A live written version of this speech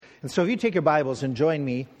And so if you take your Bibles and join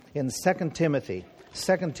me in 2 Timothy.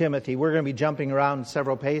 2 Timothy, we're going to be jumping around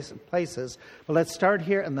several places, but let's start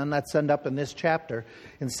here and then let's end up in this chapter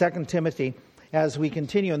in 2 Timothy as we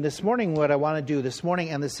continue. And this morning, what I want to do this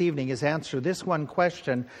morning and this evening is answer this one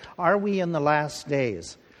question: are we in the last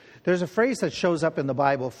days? There's a phrase that shows up in the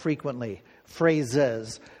Bible frequently,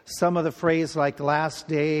 phrases. Some of the phrase like last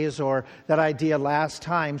days or that idea last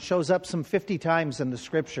time shows up some 50 times in the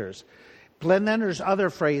Scriptures. And then there's other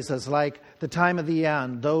phrases like the time of the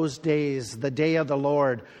end, those days, the day of the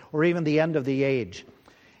Lord, or even the end of the age.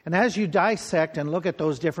 And as you dissect and look at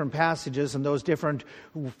those different passages and those different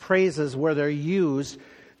phrases where they're used,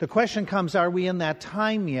 the question comes, are we in that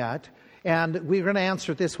time yet? And we're going to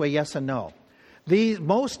answer it this way, yes and no.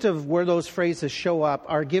 Most of where those phrases show up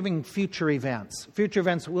are giving future events. Future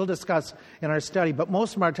events we'll discuss in our study, but most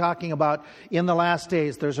of them are talking about in the last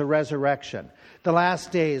days there's a resurrection. The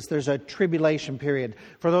last days there's a tribulation period.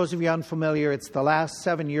 For those of you unfamiliar, it's the last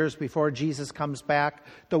 7 years before Jesus comes back,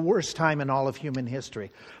 the worst time in all of human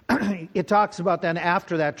history. It talks about then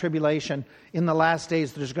after that tribulation, in the last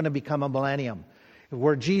days there's going to become a millennium,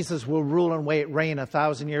 where Jesus will rule and reign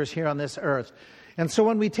 1,000 years here on this earth. And so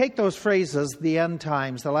when we take those phrases, the end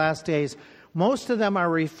times, the last days, most of them are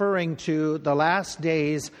referring to the last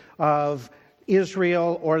days of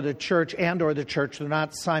Israel or the church and or the church. They're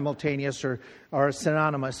not simultaneous or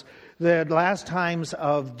synonymous. The last times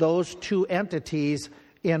of those two entities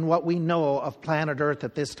in what we know of planet Earth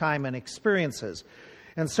at this time and experiences.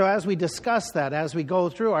 And so as we discuss that, as we go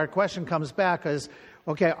through, our question comes back as,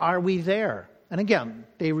 okay, are we there? And again,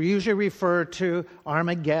 they usually refer to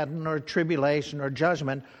Armageddon or tribulation or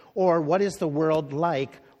judgment, or what is the world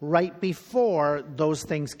like right before those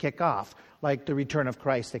things kick off, like the return of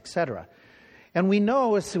Christ, etc. And we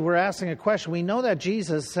know, as we're asking a question, we know that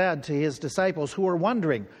Jesus said to his disciples who were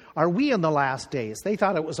wondering, are we in the last days? They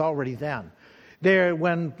thought it was already then. There,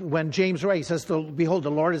 when James writes, he says, behold, the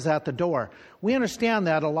Lord is at the door. We understand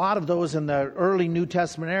that a lot of those in the early New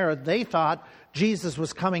Testament era, they thought Jesus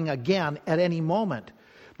was coming again at any moment.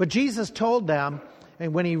 But Jesus told them,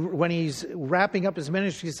 and when he's wrapping up his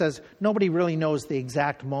ministry, he says, nobody really knows the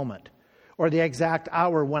exact moment or the exact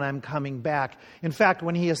hour when I'm coming back. In fact,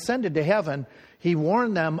 when he ascended to heaven, he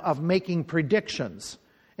warned them of making predictions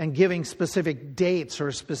and giving specific dates or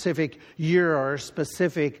a specific year or a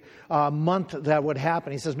specific month that would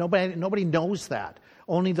happen. He says, nobody knows that.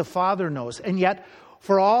 Only the Father knows. And yet,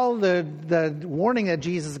 for all the warning that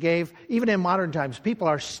Jesus gave, even in modern times, people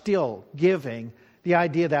are still giving the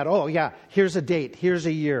idea that, oh yeah, here's a date, here's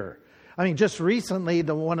a year. I mean, just recently,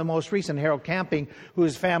 one of the most recent, Harold Camping,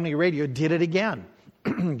 whose Family Radio, did it again,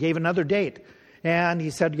 gave another date. And he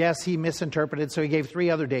said, yes, he misinterpreted, so he gave 3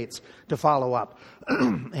 other dates to follow up.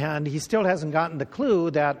 And he still hasn't gotten the clue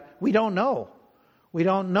that we don't know. We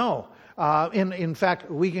don't know. In fact,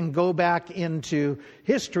 we can go back into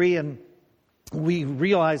history and we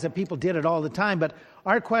realize that people did it all the time. But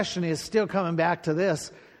our question is still coming back to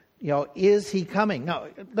this, is he coming? Now,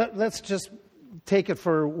 let's just take it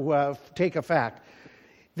take a fact.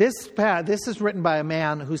 This is written by a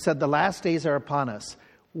man who said the last days are upon us.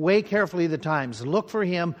 Weigh carefully the times. Look for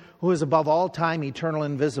him who is above all time, eternal,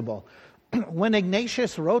 invisible. When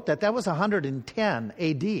Ignatius wrote that was 110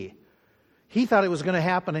 A.D. He thought it was going to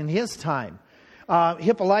happen in his time.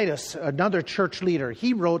 Hippolytus, another church leader,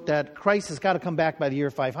 he wrote that Christ has got to come back by the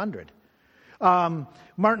year 500.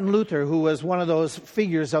 Martin Luther, who was one of those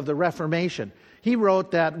figures of the Reformation, he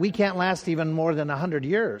wrote that we can't last even more than 100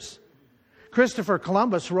 years. Christopher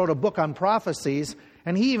Columbus wrote a book on prophecies,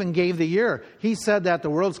 and he even gave the year. He said that the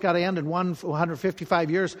world's got to end in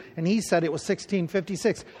 155 years, and he said it was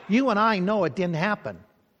 1656. You and I know it didn't happen.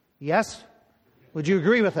 Yes? Would you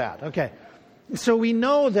agree with that? Okay. So we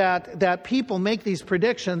know that people make these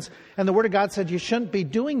predictions, and the Word of God said you shouldn't be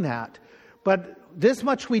doing that. But this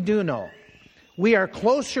much we do know. We are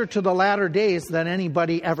closer to the latter days than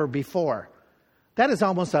anybody ever before. That is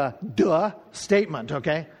almost a duh statement,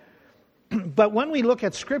 okay? But when we look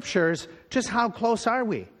at scriptures, just how close are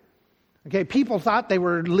we? Okay, people thought they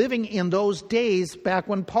were living in those days back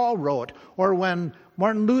when Paul wrote, or when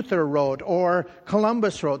Martin Luther wrote, or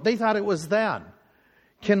Columbus wrote. They thought it was then.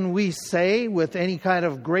 Can we say with any kind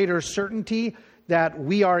of greater certainty that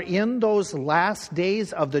we are in those last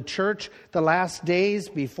days of the church, the last days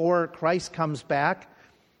before Christ comes back?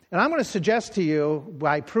 And I'm going to suggest to you,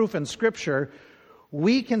 by proof in Scripture,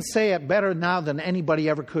 we can say it better now than anybody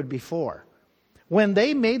ever could before. When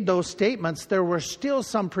they made those statements, there were still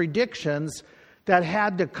some predictions that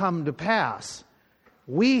had to come to pass.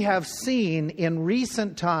 We have seen in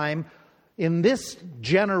recent time, in this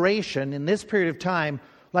generation, in this period of time,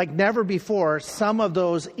 like never before, some of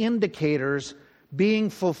those indicators being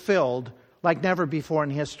fulfilled like never before in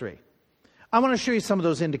history. I want to show you some of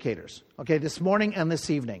those indicators, okay, this morning and this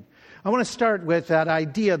evening. I want to start with that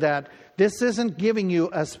idea that this isn't giving you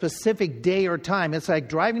a specific day or time. It's like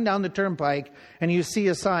driving down the turnpike and you see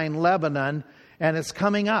a sign, Lebanon, and it's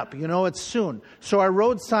coming up. You know it's soon. So our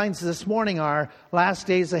road signs this morning are last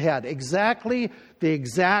days ahead. Exactly the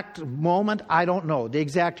exact moment, I don't know. The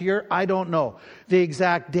exact year, I don't know. The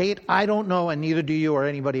exact date, I don't know, and neither do you or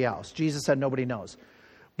anybody else. Jesus said nobody knows.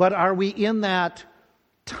 But are we in that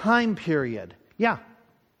time period? Yeah.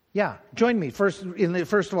 Join me first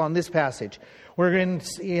of all in this passage. We're in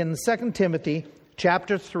 2 Timothy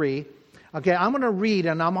chapter 3. Okay, I'm going to read,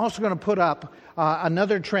 and I'm also going to put up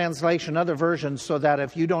another translation, other version, so that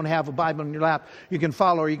if you don't have a Bible in your lap, you can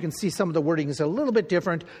follow, or you can see some of the wording is a little bit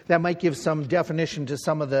different. That might give some definition to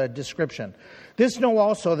some of the description. This know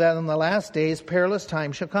also that in the last days perilous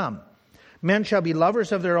times shall come. Men shall be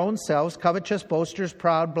lovers of their own selves, covetous, boasters,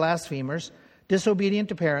 proud, blasphemers, disobedient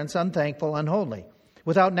to parents, unthankful, unholy,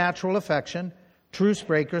 without natural affection, truce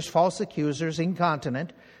breakers, false accusers,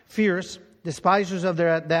 incontinent, fierce, despisers of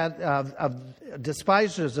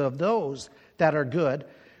those that are good,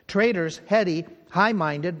 traitors, heady,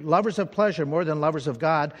 high-minded, lovers of pleasure more than lovers of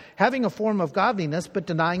God, having a form of godliness but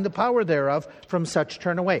denying the power thereof. From such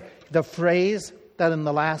turn away. The phrase that in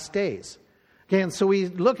the last days. Okay, and so we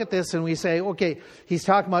look at this and we say, okay, he's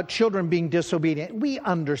talking about children being disobedient. We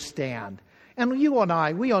understand. And you and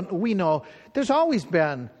I, we know there's always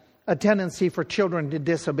been a tendency for children to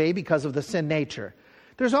disobey because of the sin nature.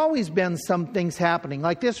 There's always been some things happening.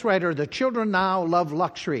 Like this writer, the children now love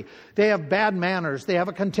luxury. They have bad manners. They have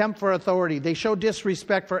a contempt for authority. They show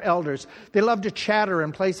disrespect for elders. They love to chatter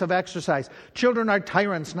in place of exercise. Children are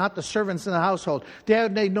tyrants, not the servants in the household.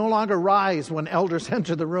 They no longer rise when elders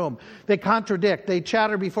enter the room. They contradict. They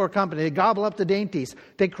chatter before company. They gobble up the dainties.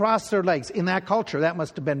 They cross their legs. In that culture, that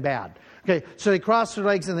must have been bad. Okay, so they cross their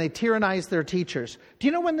legs and they tyrannize their teachers. Do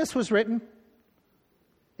you know when this was written?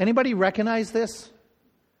 Anybody recognize this?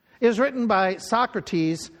 It was written by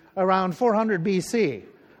Socrates around 400 BC.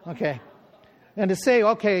 Okay. And to say,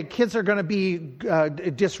 okay, kids are going to be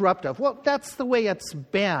disruptive. Well, that's the way it's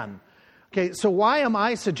been. Okay, so why am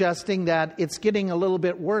I suggesting that it's getting a little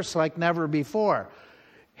bit worse like never before?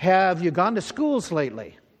 Have you gone to schools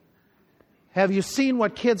lately? Have you seen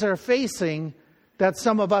what kids are facing that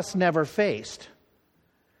some of us never faced?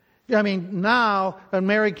 I mean, now,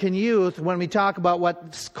 American youth, when we talk about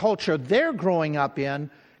what culture they're growing up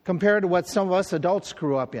in, compared to what some of us adults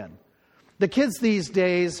grew up in. The kids these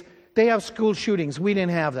days, they have school shootings. We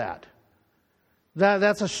didn't have that.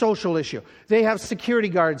 That's a social issue. They have security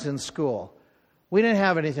guards in school. We didn't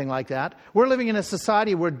have anything like that. We're living in a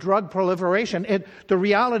society where drug proliferation, the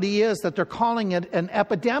reality is that they're calling it an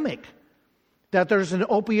epidemic, that there's an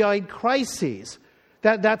opioid crisis.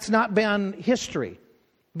 That's not been history.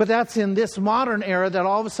 But that's in this modern era that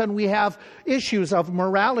all of a sudden we have issues of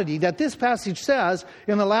morality, that this passage says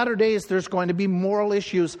in the latter days there's going to be moral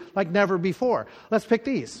issues like never before. Let's pick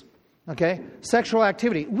these, okay? Sexual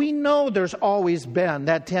activity. We know there's always been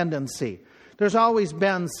that tendency. There's always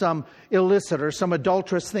been some illicit or some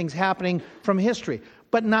adulterous things happening from history.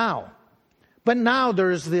 But now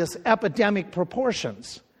there's this epidemic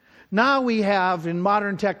proportions. Now we have, in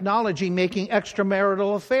modern technology, making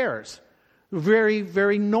extramarital affairs very,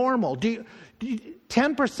 very normal.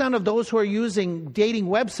 10% of those who are using dating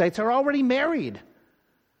websites are already married.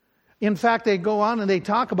 In fact, they go on and they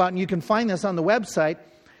talk about, and you can find this on the website,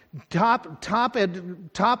 top dating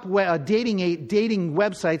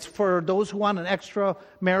websites for those who want an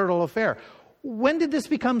extramarital affair. When did this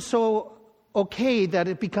become so okay that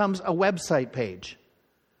it becomes a website page?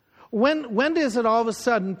 When is it all of a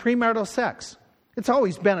sudden premarital sex? It's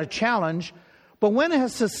always been a challenge. But when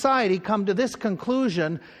has society come to this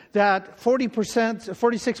conclusion that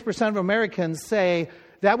 46% of Americans say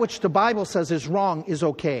that which the Bible says is wrong is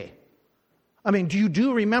okay? I mean,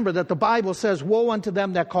 do remember that the Bible says, woe unto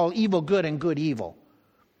them that call evil good and good evil.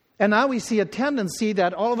 And now we see a tendency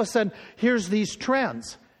that all of a sudden, here's these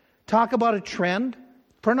trends. Talk about a trend.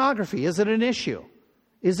 Pornography, is it an issue?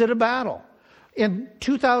 Is it a battle? In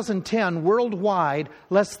 2010, worldwide,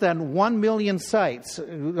 less than 1 million sites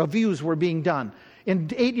of views were being done.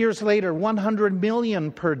 8 years later, 100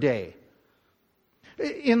 million per day.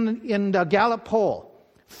 In the Gallup poll,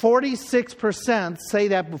 46% say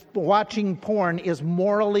that watching porn is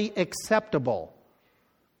morally acceptable.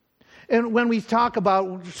 And when we talk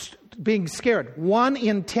about being scared, 1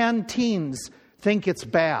 in 10 teens think it's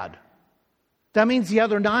bad. That means the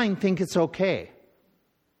other 9 think it's okay.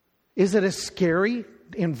 Is it a scary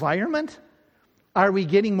environment? Are we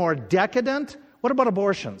getting more decadent? What about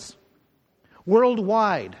abortions?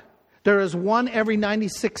 Worldwide, there is one every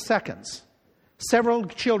 96 seconds. Several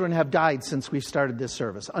children have died since we started this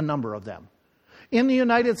service, a number of them. In the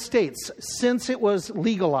United States, since it was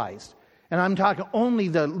legalized, and I'm talking only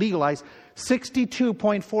the legalized,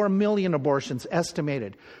 62.4 million abortions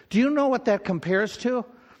estimated. Do you know what that compares to?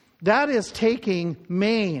 That is taking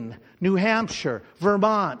Maine, New Hampshire,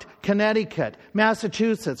 Vermont, Connecticut,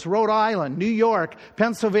 Massachusetts, Rhode Island, New York,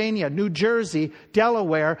 Pennsylvania, New Jersey,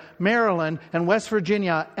 Delaware, Maryland, and West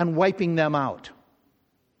Virginia and wiping them out.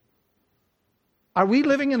 Are we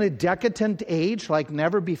living in a decadent age like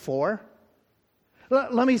never before?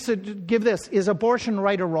 Let me give this. Is abortion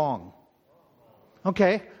right or wrong?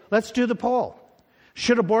 Okay, let's do the poll.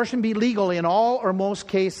 Should abortion be legal in all or most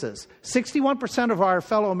cases? 61% of our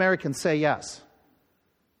fellow Americans say yes.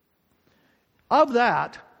 Of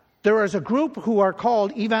that, there is a group who are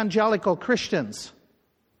called evangelical Christians.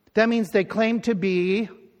 That means they claim to be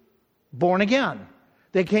born again.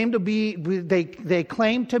 They claim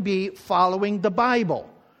to be following the Bible.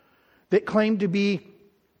 They claim to be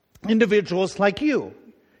individuals like you.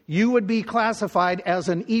 You would be classified as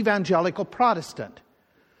an evangelical Protestant.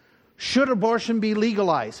 Should abortion be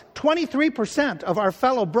legalized? 23% of our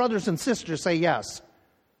fellow brothers and sisters say yes.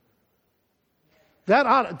 That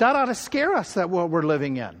ought to scare us, that what we're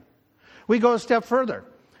living in. We go a step further,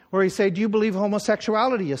 where we say, do you believe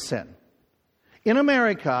homosexuality is sin? In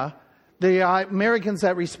America, the Americans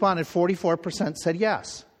that responded, 44% said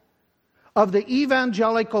yes. Of the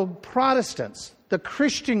evangelical Protestants, the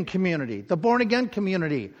Christian community, the born-again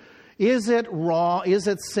community, is it wrong? Is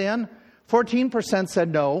it sin? 14%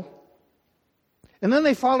 said no. And then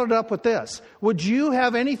they followed up with this. Would you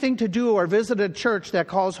have anything to do or visit a church that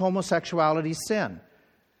calls homosexuality sin?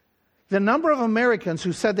 The number of Americans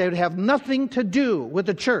who said they would have nothing to do with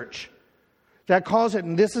the church that calls it,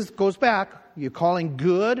 and goes back, you're calling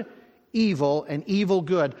good evil and evil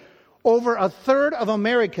good. Over a third of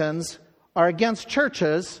Americans are against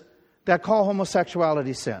churches that call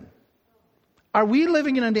homosexuality sin. Are we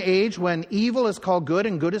living in an age when evil is called good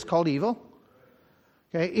and good is called evil?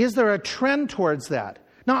 Okay, is there a trend towards that?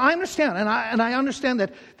 Now, I understand, and I understand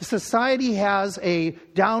that the society has a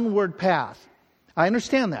downward path. I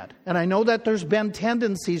understand that, and I know that there's been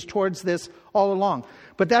tendencies towards this all along.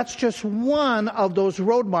 But that's just one of those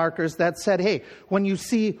road markers that said, hey, when you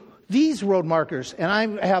see these road markers, and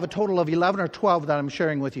I have a total of 11 or 12 that I'm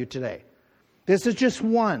sharing with you today. This is just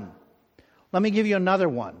one. Let me give you another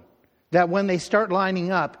one, that when they start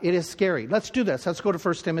lining up, it is scary. Let's do this. Let's go to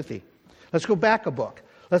 1 Timothy. Let's go back a book.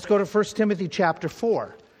 Let's go to 1 Timothy chapter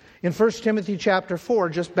 4. In 1 Timothy chapter 4,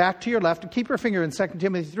 just back to your left, keep your finger in 2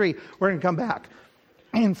 Timothy 3, we're going to come back.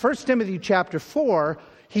 In 1 Timothy chapter 4,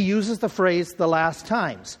 he uses the phrase, the last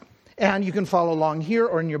times. And you can follow along here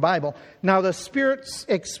or in your Bible. Now the Spirit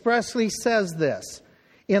expressly says this,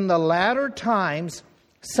 in the latter times,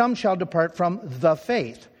 some shall depart from the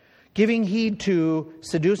faith, giving heed to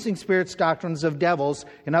seducing spirits, doctrines of devils.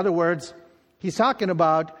 In other words, he's talking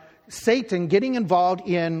about Satan getting involved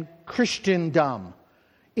in Christendom,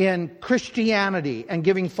 in Christianity, and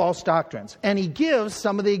giving false doctrines. And he gives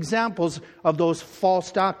some of the examples of those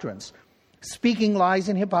false doctrines. Speaking lies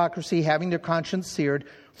and hypocrisy, having their conscience seared,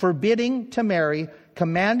 forbidding to marry,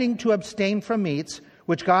 commanding to abstain from meats,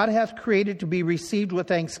 which God hath created to be received with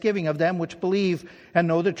thanksgiving of them which believe and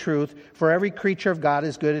know the truth. For every creature of God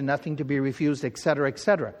is good and nothing to be refused, etc.,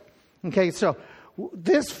 etc. Okay, so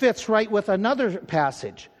this fits right with another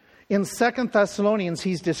passage. In 2 Thessalonians,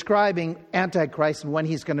 he's describing Antichrist and when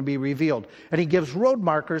he's going to be revealed. And he gives road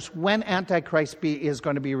markers when Antichrist is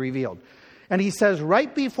going to be revealed. And he says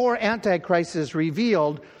right before Antichrist is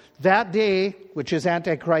revealed, that day, which is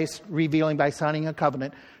Antichrist revealing by signing a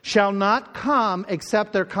covenant, shall not come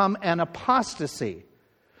except there come an apostasy.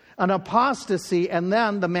 An apostasy, and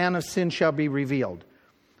then the man of sin shall be revealed.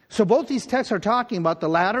 So both these texts are talking about the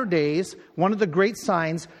latter days. One of the great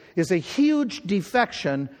signs is a huge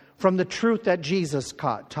defection from the truth that Jesus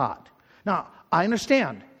taught. Now, I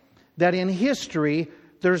understand that in history,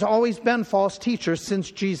 there's always been false teachers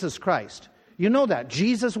since Jesus Christ. You know that.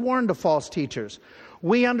 Jesus warned of false teachers.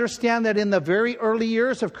 We understand that in the very early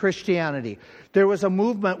years of Christianity, there was a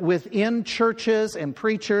movement within churches and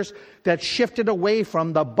preachers that shifted away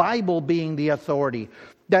from the Bible being the authority,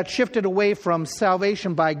 that shifted away from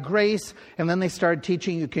salvation by grace, and then they started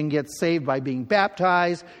teaching you can get saved by being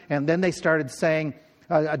baptized, and then they started saying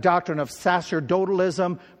a doctrine of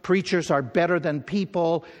sacerdotalism. Preachers are better than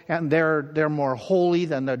people, and they're more holy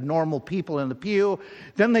than the normal people in the pew.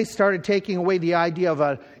 Then they started taking away the idea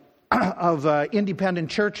of independent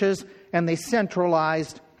churches, and they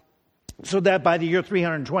centralized So that by the year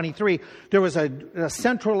 323, there was a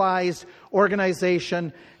centralized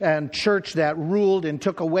organization and church that ruled and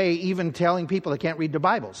took away even telling people they can't read their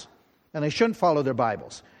Bibles. And they shouldn't follow their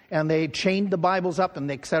Bibles. And they chained the Bibles up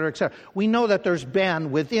and et cetera, et cetera. We know that there's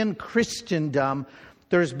been, within Christendom,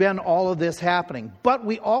 there's been all of this happening. But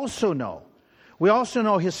we also know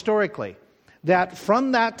historically, that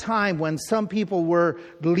from that time when some people were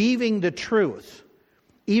leaving the truth,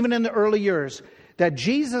 even in the early years, that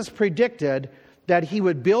Jesus predicted that he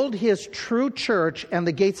would build his true church and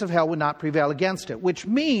the gates of hell would not prevail against it. Which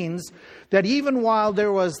means that even while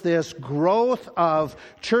there was this growth of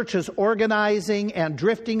churches organizing and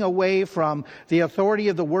drifting away from the authority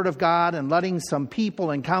of the Word of God and letting some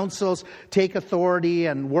people and councils take authority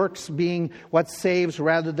and works being what saves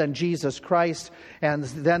rather than Jesus Christ, and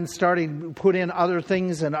then starting to put in other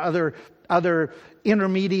things and other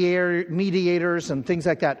mediators and things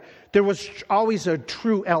like that, there was always a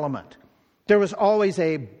true element. There was always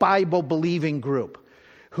a Bible-believing group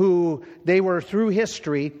who they were through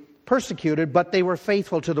history persecuted, but they were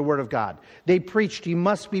faithful to the Word of God. They preached, you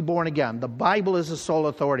must be born again. The Bible is the sole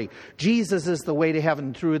authority. Jesus is the way to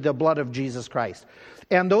heaven through the blood of Jesus Christ.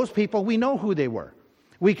 And those people, we know who they were.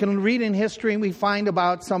 We can read in history and we find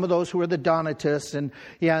about some of those who were the Donatists and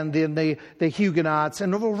the Huguenots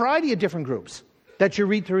and a variety of different groups that you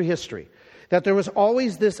read through history. That there was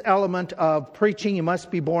always this element of preaching, you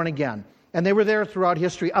must be born again. And they were there throughout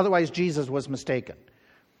history, otherwise Jesus was mistaken.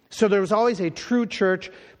 So there was always a true church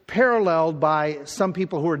paralleled by some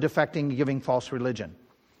people who were defecting and giving false religion.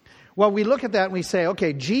 Well, we look at that and we say,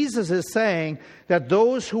 okay, Jesus is saying that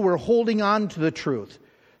those who were holding on to the truth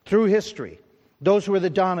through history, those who were the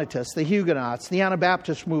Donatists, the Huguenots, the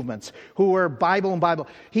Anabaptist movements, who were Bible,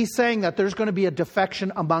 he's saying that there's going to be a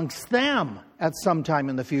defection amongst them at some time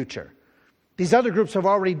in the future. These other groups have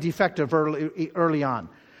already defected early on.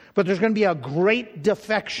 But there's going to be a great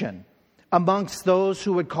defection amongst those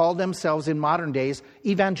who would call themselves in modern days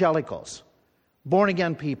evangelicals,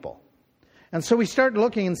 born-again people. And so we start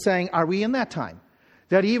looking and saying, are we in that time?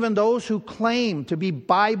 That even those who claim to be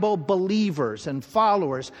Bible believers and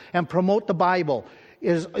followers and promote the Bible,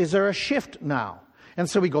 is there a shift now? And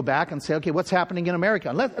so we go back and say, okay, what's happening in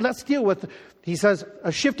America? Let's deal with, he says,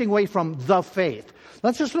 a shifting away from the faith.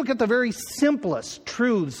 Let's just look at the very simplest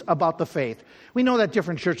truths about the faith. We know that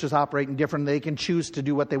different churches operate in different, they can choose to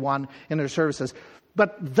do what they want in their services.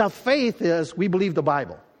 But the faith is, we believe the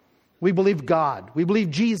Bible. We believe God. We believe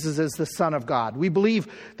Jesus is the Son of God. We believe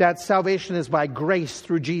that salvation is by grace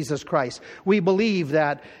through Jesus Christ. We believe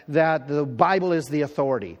that the Bible is the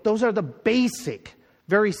authority. Those are the basic,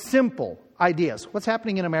 very simple ideas. What's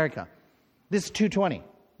happening in America? This is 220.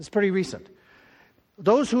 It's pretty recent.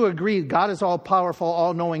 Those who agree God is all-powerful,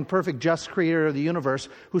 all-knowing, perfect, just creator of the universe,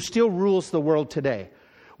 who still rules the world today.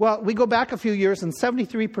 Well, we go back a few years and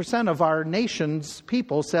 73% of our nation's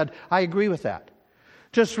people said, I agree with that.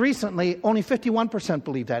 Just recently, only 51%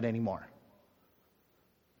 believe that anymore.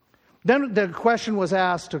 Then the question was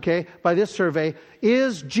asked, by this survey,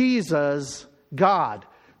 is Jesus God?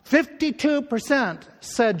 52%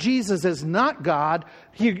 said Jesus is not God,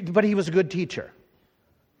 but he was a good teacher.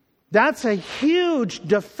 That's a huge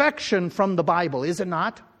defection from the Bible, is it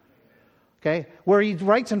not? Where he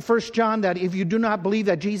writes in 1 John that if you do not believe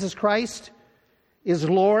that Jesus Christ is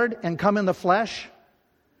Lord and come in the flesh,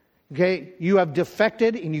 you have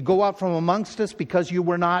defected and you go out from amongst us because you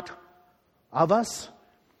were not of us.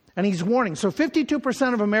 And he's warning. So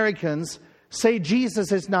 52% of Americans say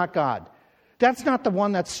Jesus is not God. That's not the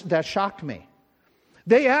one that shocked me.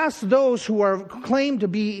 They asked those who are claimed to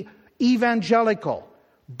be evangelical,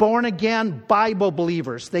 born-again Bible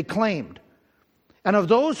believers, they claimed. And of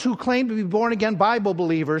those who claim to be born-again Bible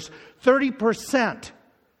believers, 30%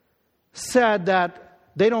 said that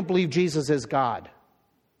they don't believe Jesus is God.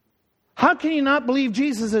 How can you not believe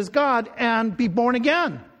Jesus is God and be born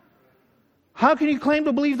again? How can you claim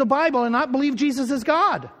to believe the Bible and not believe Jesus is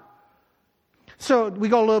God? So we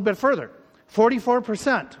go a little bit further.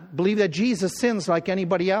 44% believe that Jesus sins like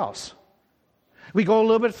anybody else. We go a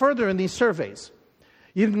little bit further in these surveys.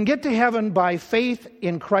 You can get to heaven by faith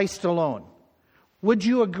in Christ alone. Would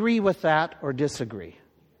you agree with that or disagree?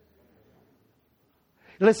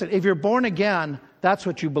 Listen, if you're born again, that's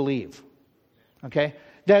what you believe.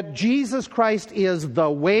 That Jesus Christ is the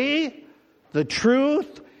way, the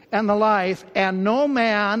truth, and the life, and no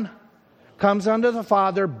man comes unto the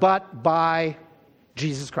Father but by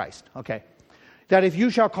Jesus Christ. That if you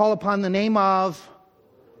shall call upon the name of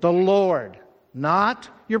the Lord, not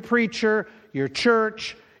your preacher, your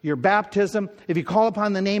church, your baptism. If you call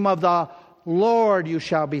upon the name of the Lord, you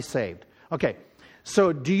shall be saved.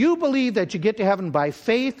 So do you believe that you get to heaven by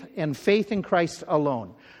faith and faith in Christ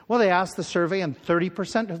alone? Well, they asked the survey and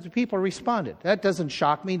 30% of the people responded. That doesn't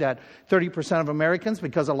shock me, that 30% of Americans,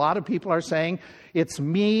 because a lot of people are saying it's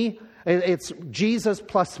me, it's Jesus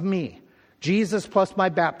plus me. Jesus plus my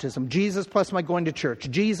baptism. Jesus plus my going to church.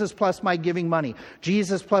 Jesus plus my giving money.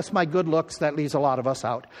 Jesus plus my good looks. That leaves a lot of us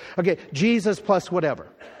out. Okay, Jesus plus whatever.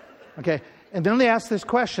 Okay, and then they asked this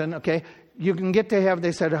question, okay, you can get to heaven,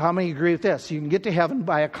 they said, how many agree with this? You can get to heaven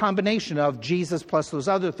by a combination of Jesus plus those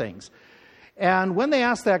other things. And when they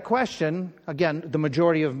asked that question, again, the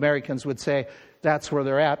majority of Americans would say that's where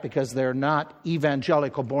they're at because they're not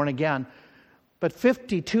evangelical, born again. But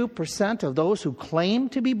 52% of those who claim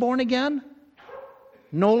to be born again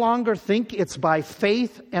no longer think it's by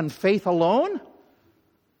faith and faith alone.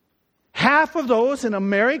 Half of those in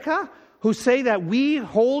America who say that we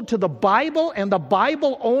hold to the Bible and the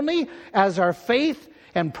Bible only as our faith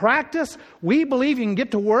and practice, we believe you can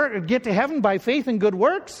get to heaven by faith and good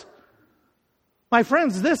works. My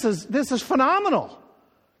friends, this is phenomenal.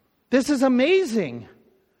 This is amazing.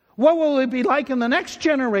 What will it be like in the next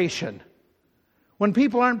generation when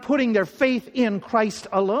people aren't putting their faith in Christ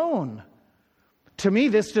alone? To me,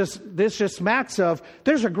 this just smacks of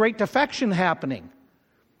there's a great defection happening,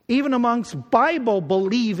 even amongst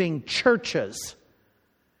Bible-believing churches.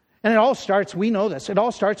 And it all starts, we know this, it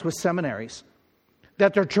all starts with seminaries.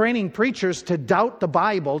 That they're training preachers to doubt the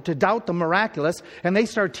Bible, to doubt the miraculous, and they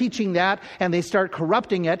start teaching that, and they start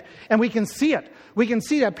corrupting it, and we can see it. We can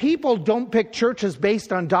see that people don't pick churches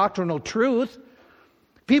based on doctrinal truth.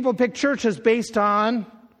 People pick churches based on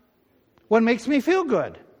what makes me feel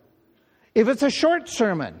good. If it's a short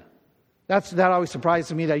sermon, that always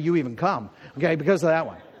surprises me that you even come, okay, because of that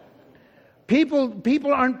one.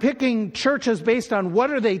 People aren't picking churches based on what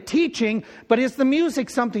are they teaching, but is the music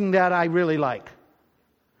something that I really like?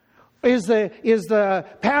 Is the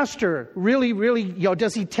pastor really,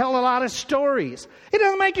 does he tell a lot of stories? It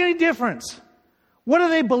doesn't make any difference. What do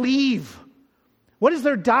they believe? What is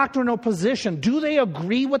their doctrinal position? Do they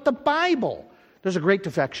agree with the Bible? There's a great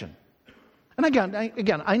defection. And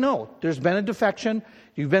again, I know there's been a defection.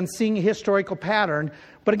 You've been seeing a historical pattern.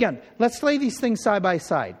 But again, let's lay these things side by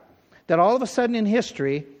side. That all of a sudden in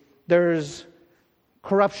history, there's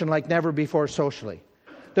corruption like never before socially.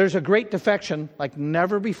 There's a great defection like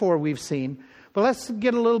never before we've seen. But let's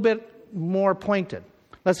get a little bit more pointed.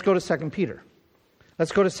 Let's go to 2 Peter.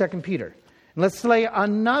 Let's go to 2 Peter. And let's lay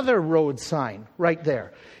another road sign right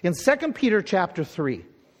there. In 2 Peter chapter 3,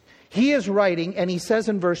 he is writing, and he says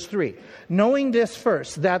in verse 3, knowing this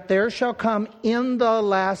first, that there shall come in the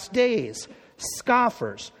last days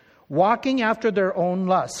scoffers, walking after their own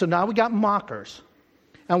lusts. So now we got mockers.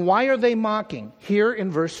 And why are they mocking? Here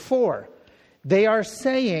in verse 4. They are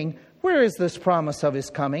saying, where is this promise of his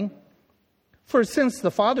coming? For since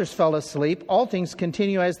the fathers fell asleep, all things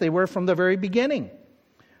continue as they were from the very beginning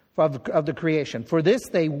of the creation. For this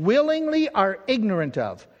they willingly are ignorant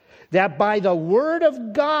of, that by the word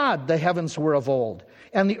of God the heavens were of old,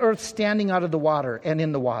 and the earth standing out of the water and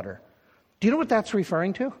in the water. Do you know what that's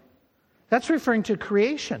referring to? That's referring to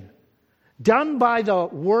creation, done by the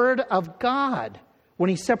word of God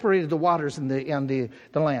when he separated the waters and the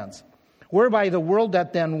lands. Whereby the world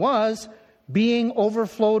that then was, being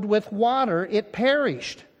overflowed with water, it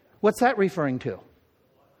perished. What's that referring to?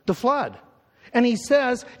 The flood. And he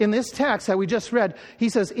says, in this text that we just read, he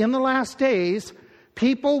says, in the last days,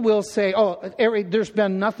 people will say, there's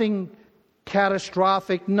been nothing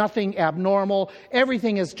catastrophic, nothing abnormal.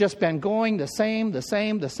 Everything has just been going the same.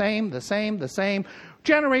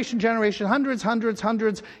 Generation,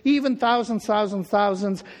 hundreds, even thousands,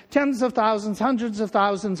 tens of thousands, hundreds of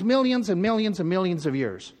thousands, millions and millions and millions of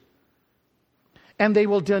years. And they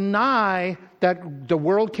will deny that the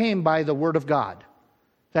world came by the word of God,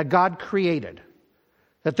 that God created,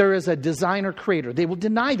 that there is a designer creator. They will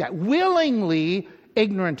deny that, willingly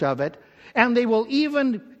ignorant of it, and they will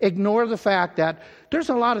even ignore the fact that there's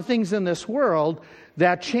a lot of things in this world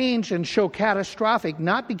that change and show catastrophic,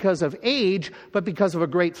 not because of age, but because of a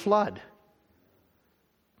great flood.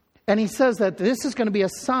 And he says that this is going to be a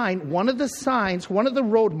sign, one of the signs, one of the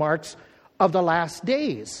road marks of the last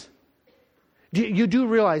days. You do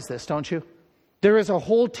realize this, don't you? There is a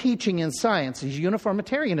whole teaching in science, is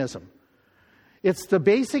uniformitarianism. It's the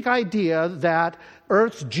basic idea that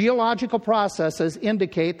Earth's geological processes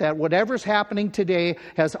indicate that whatever's happening today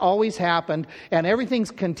has always happened, and everything's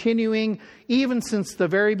continuing even since the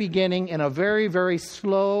very beginning in a very, very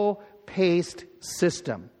slow-paced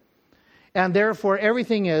system. And therefore,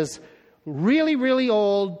 everything is really, really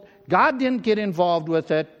old. God didn't get involved with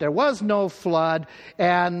it. There was no flood,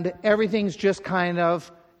 and everything's just kind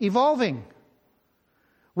of evolving.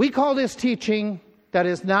 We call this teaching that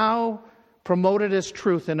is now promoted as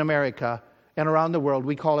truth in America and around the world,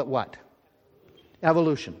 we call it what?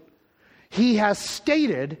 Evolution. He has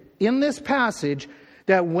stated in this passage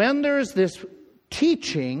that when there's this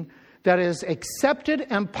teaching that is accepted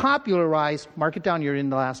and popularized, mark it down, you're in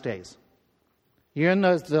the last days. You're in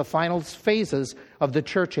the final phases of the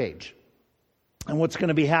church age and what's going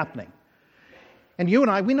to be happening. And you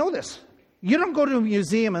and I, we know this. You don't go to a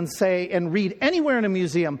museum and say and read anywhere in a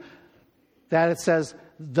museum that it says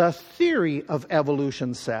the theory of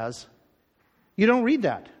evolution says. You don't read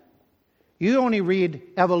that. You only read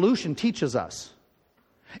evolution teaches us.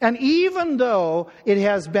 And even though it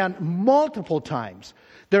has been multiple times,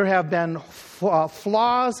 there have been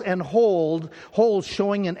flaws and holes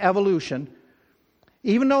showing in evolution,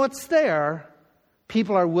 even though it's there,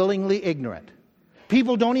 people are willingly ignorant.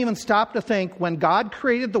 People don't even stop to think when God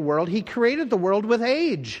created the world, He created the world with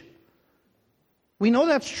age. We know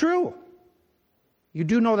that's true. You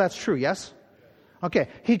do know that's true, yes? Okay.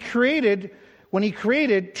 When He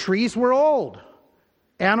created, trees were old.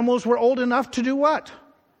 Animals were old enough to do what?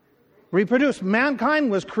 Reproduce. Mankind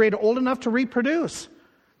was created old enough to reproduce.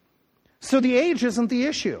 So the age isn't the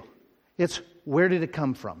issue. It's where did it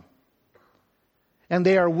come from? And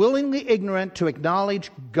they are willingly ignorant to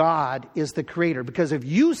acknowledge God is the creator. Because if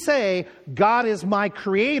you say, God is my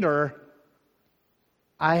creator,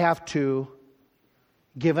 I have to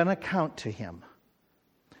give an account to Him.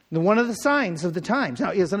 Now, one of the signs of the times.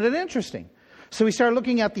 Now, isn't it interesting? So we start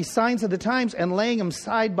looking at these signs of the times and laying them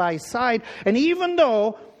side by side. And even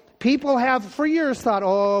though people have for years thought,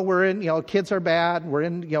 oh, we're in, kids are bad, we're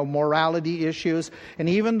in, morality issues. And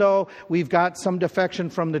even though we've got some defection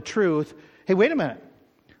from the truth, hey, wait a minute.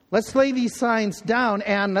 Let's lay these signs down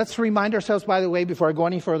and let's remind ourselves, by the way, before I go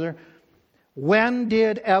any further, when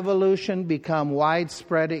did evolution become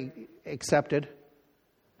widespread accepted?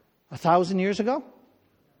 1,000 years ago?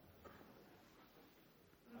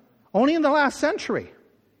 Only in the last century,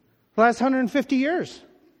 the last 150 years.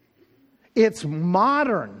 It's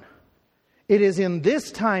modern. It is in this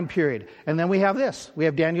time period. And then we have this. We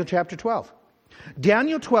have Daniel chapter 12.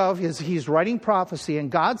 Daniel 12, he's writing prophecy, and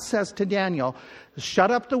God says to Daniel, shut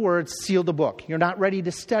up the words, seal the book. You're not ready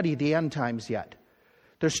to study the end times yet.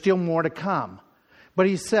 There's still more to come. But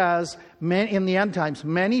he says, in the end times,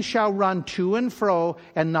 many shall run to and fro,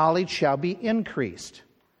 and knowledge shall be increased.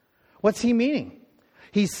 What's he meaning?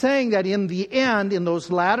 He's saying that in the end, in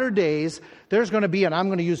those latter days, there's going to be, and I'm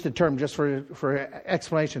going to use the term just for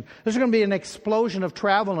explanation, there's going to be an explosion of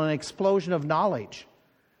travel and an explosion of knowledge.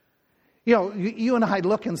 You and I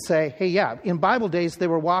look and say, hey, yeah, in Bible days they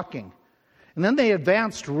were walking. And then they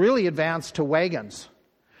really advanced to wagons.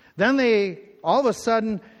 Then all of a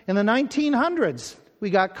sudden, in the 1900s, we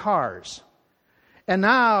got cars. And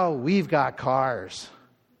now we've got cars.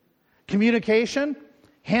 Communication,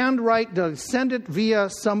 handwrite, send it via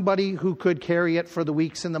somebody who could carry it for the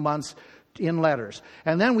weeks and the months in letters.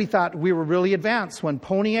 And then we thought we were really advanced when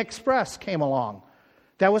Pony Express came along.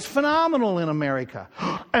 That was phenomenal in America.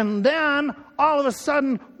 And then, all of a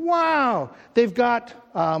sudden, wow, they've got,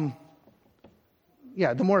 the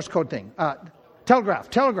Morse code thing.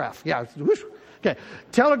 Telegraph, yeah. Okay,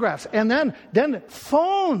 telegraphs. And then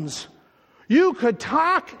phones. You could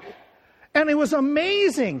talk, and it was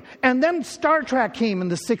amazing. And then Star Trek came in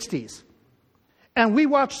the 60s. And we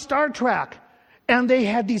watched Star Trek, and they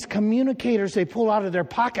had these communicators they pull out of their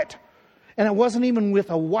pocket. And it wasn't even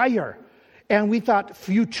with a wire. And we thought,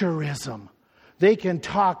 futurism. They can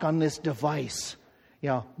talk on this device.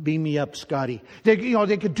 Beam me up, Scotty. They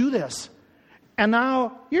could do this. And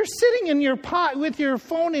now you're sitting in your with your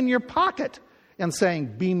phone in your pocket and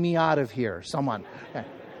saying, beam me out of here, someone.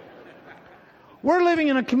 We're living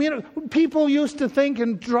in a community. People used to think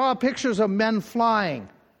and draw pictures of men flying.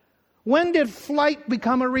 When did flight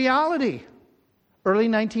become a reality? Early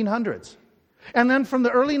 1900s. And then from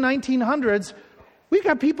the early 1900s, we've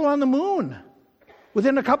got people on the moon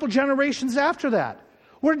within a couple generations after that.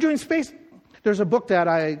 We're doing space. There's a book that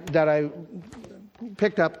I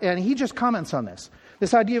picked up, and he just comments on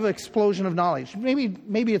this idea of explosion of knowledge.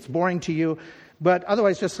 Maybe it's boring to you, but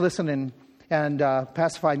otherwise just listen and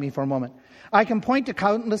pacify me for a moment. I can point to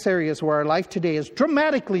countless areas where our life today is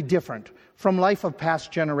dramatically different from life of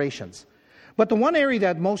past generations. But the one area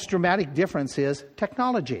that most dramatic difference is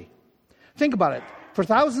technology. Think about it. For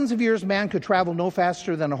thousands of years, man could travel no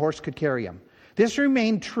faster than a horse could carry him. This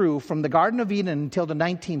remained true from the Garden of Eden until the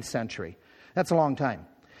 19th century. That's a long time.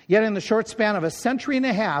 Yet in the short span of a century and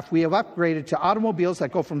a half, we have upgraded to automobiles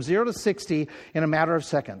that go from 0 to 60 in a matter of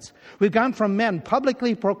seconds. We've gone from men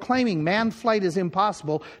publicly proclaiming manned flight is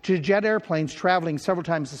impossible to jet airplanes traveling several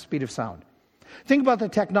times the speed of sound. Think about the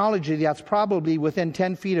technology that's probably within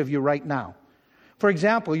 10 feet of you right now. For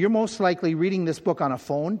example, you're most likely reading this book on a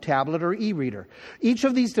phone, tablet, or e-reader. Each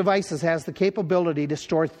of these devices has the capability to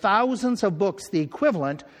store thousands of books, the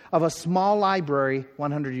equivalent of a small library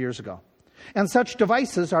 100 years ago. And such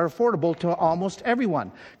devices are affordable to almost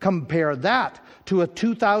everyone. Compare that to a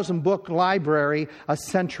 2,000-book library a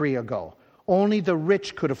century ago. Only the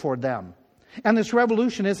rich could afford them. And this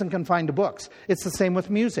revolution isn't confined to books. It's the same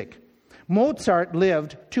with music. Mozart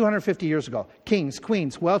lived 250 years ago. Kings,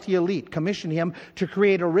 queens, wealthy elite commissioned him to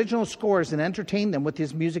create original scores and entertain them with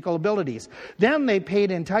his musical abilities. Then they paid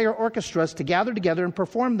entire orchestras to gather together and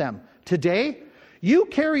perform them. Today, you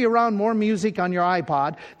carry around more music on your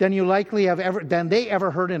iPod than they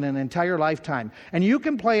ever heard in an entire lifetime. And you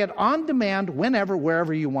can play it on demand whenever,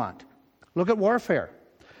 wherever you want. Look at warfare.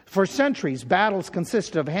 For centuries, battles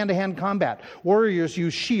consisted of hand-to-hand combat. Warriors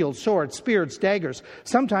used shields, swords, spears, daggers.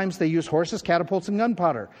 Sometimes they used horses, catapults, and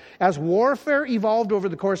gunpowder. As warfare evolved over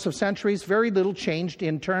the course of centuries, very little changed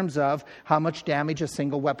in terms of how much damage a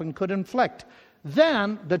single weapon could inflict.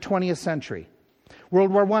 Then, the 20th century.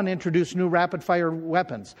 World War I introduced new rapid-fire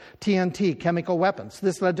weapons, TNT, chemical weapons.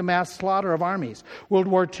 This led to mass slaughter of armies. World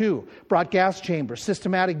War II brought gas chambers,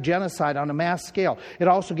 systematic genocide on a mass scale. It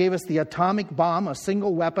also gave us the atomic bomb, a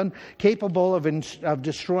single weapon capable of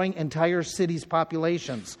destroying entire cities'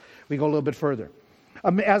 populations. We go a little bit further.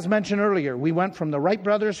 As mentioned earlier, we went from the Wright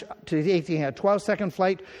brothers to the 12-second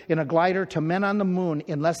flight in a glider to men on the moon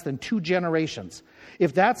in less than 2 generations.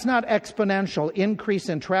 If that's not exponential increase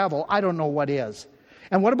in travel, I don't know what is.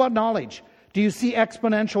 And what about knowledge? Do you see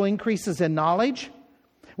exponential increases in knowledge?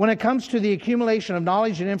 When it comes to the accumulation of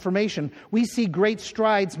knowledge and information, we see great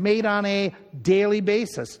strides made on a daily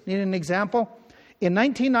basis. Need an example? In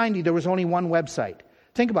 1990, there was only one website.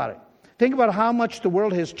 Think about it. Think about how much the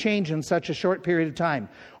world has changed in such a short period of time.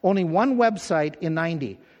 Only one website in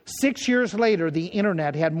 90. 6 years later, the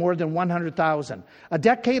internet had more than 100,000. A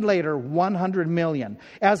decade later, 100 million.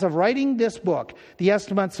 As of writing this book, the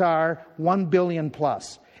estimates are 1 billion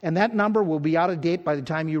plus. And that number will be out of date by the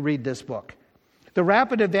time you read this book. The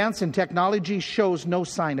rapid advance in technology shows no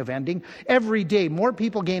sign of ending. Every day, more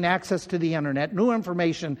people gain access to the internet. New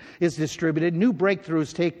information is distributed. New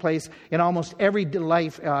breakthroughs take place in almost every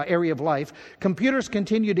area of life. Computers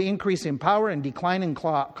continue to increase in power and decline in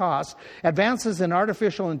cost. Advances in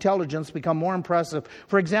artificial intelligence become more impressive.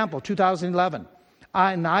 For example, 2011,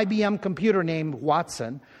 an IBM computer named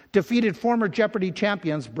Watson defeated former Jeopardy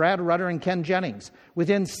champions Brad Rutter and Ken Jennings.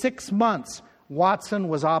 Within 6 months, Watson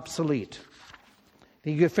was obsolete.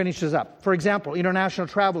 He finishes up. For example, international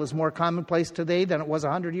travel is more commonplace today than it was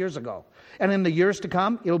 100 years ago. And in the years to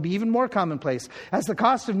come, it'll be even more commonplace. As the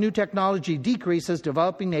cost of new technology decreases,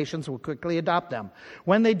 developing nations will quickly adopt them.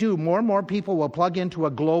 When they do, more and more people will plug into a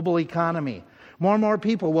global economy. More and more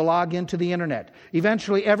people will log into the internet.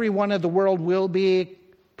 Eventually, everyone in the world will be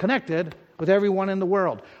connected with everyone in the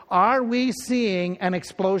world. Are we seeing an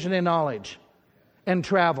explosion in knowledge and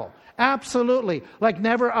travel? Absolutely, like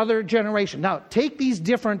never other generation. Now, take these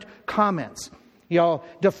different comments,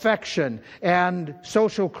 defection and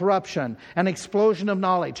social corruption and explosion of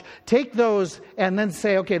knowledge. Take those and then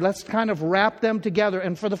say, okay, let's kind of wrap them together.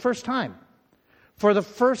 And for the first time,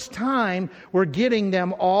 we're getting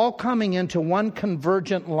them all coming into one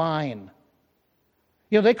convergent line.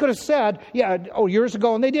 They could have said, years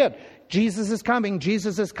ago, and they did, Jesus is coming,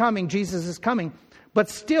 Jesus is coming, Jesus is coming. But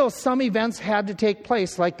still, some events had to take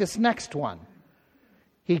place, like this next one.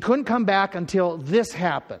 He couldn't come back until this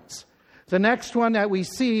happens. The next one that we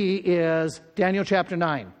see is Daniel chapter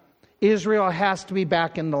 9. Israel has to be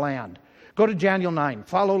back in the land. Go to Daniel 9.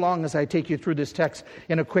 Follow along as I take you through this text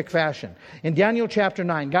in a quick fashion. In Daniel chapter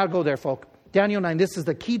 9, got to go there, folk. Daniel 9, this is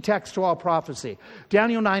the key text to all prophecy.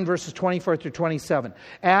 Daniel 9, verses 24 through 27.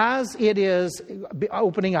 As it is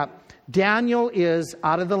opening up, Daniel is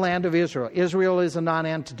out of the land of Israel. Israel is a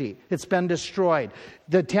non-entity. It's been destroyed.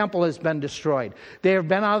 The temple has been destroyed. They have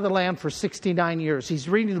been out of the land for 69 years. He's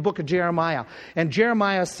reading the book of Jeremiah. And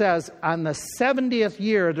Jeremiah says on the 70th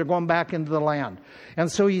year, they're going back into the land.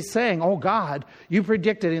 And so he's saying, oh God, you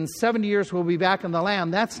predicted in 70 years we'll be back in the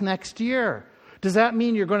land. That's next year. Does that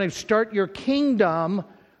mean you're going to start your kingdom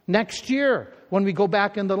next year when we go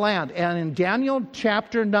back in the land? And in Daniel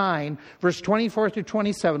chapter 9, verse 24 through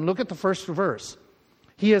 27, look at the first verse.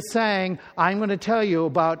 He is saying, I'm going to tell you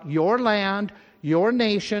about your land, your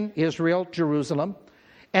nation, Israel, Jerusalem,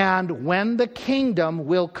 and when the kingdom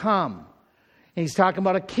will come. And he's talking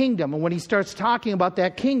about a kingdom. And when he starts talking about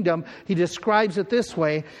that kingdom, he describes it this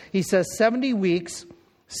way. He says 70 weeks,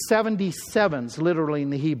 77s, literally in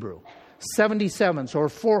the Hebrew. 77s, or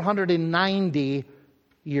 490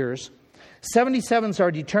 years. 77s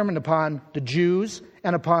are determined upon the Jews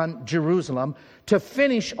and upon Jerusalem to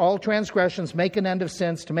finish all transgressions, make an end of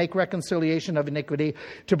sins, to make reconciliation of iniquity,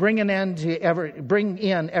 to bring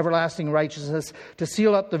in everlasting righteousness, to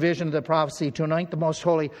seal up the vision of the prophecy, to anoint the most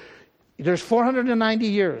holy. There's 490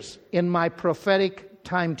 years in my prophetic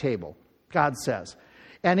timetable, God says.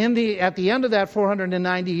 And at the end of that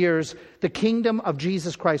 490 years, the kingdom of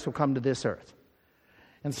Jesus Christ will come to this earth.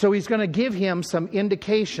 And so he's going to give him some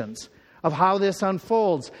indications of how this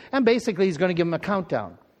unfolds. And basically he's going to give him a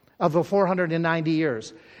countdown of the 490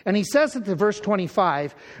 years. And he says it to verse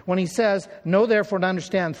 25, when he says, "Know therefore and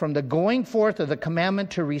understand from the going forth of the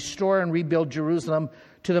commandment to restore and rebuild Jerusalem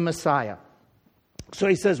to the Messiah." So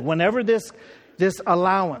he says, whenever this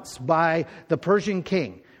allowance by the Persian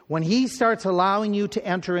king, when he starts allowing you to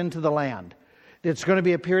enter into the land, it's going to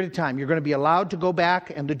be a period of time. You're going to be allowed to go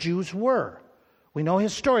back, and the Jews were. We know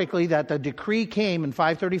historically that the decree came in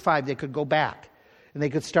 535, they could go back and they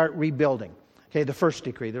could start rebuilding. Okay, the first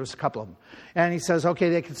decree, there was a couple of them. And he says, okay,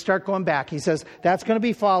 they could start going back. He says, that's going to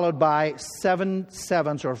be followed by 7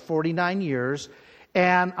 sevens or 49 years.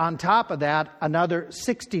 And on top of that, another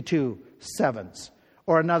 62 sevens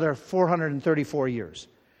or another 434 years.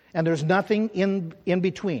 And there's nothing in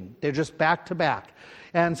between. They're just back to back.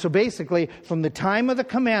 And so basically, from the time of the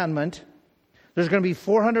commandment, there's going to be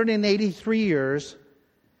 483 years,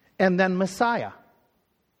 and then Messiah.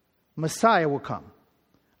 Messiah will come.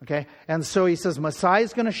 Okay? And so he says Messiah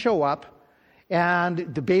is going to show up,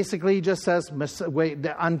 and basically he just says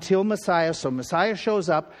until Messiah. So Messiah shows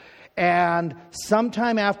up, and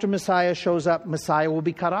sometime after Messiah shows up, Messiah will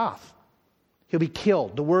be cut off. He'll be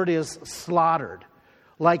killed. The word is slaughtered,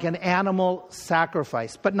 like an animal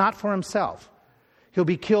sacrifice, but not for himself. He'll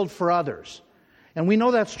be killed for others. And we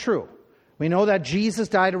know that's true. We know that Jesus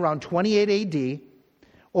died around 28 AD.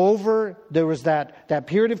 There was that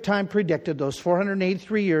period of time predicted, those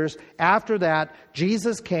 483 years. After that,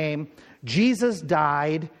 Jesus came, Jesus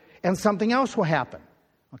died, and something else will happen.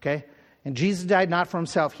 Okay? And Jesus died not for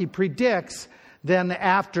himself. He predicts then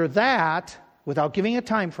after that, without giving a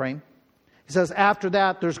time frame, he says after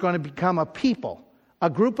that there's going to become a people, a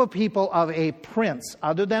group of people of a prince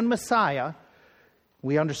other than Messiah.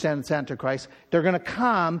 We understand it's Antichrist. They're going to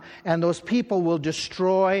come, and those people will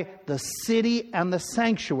destroy the city and the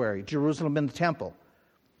sanctuary, Jerusalem and the temple.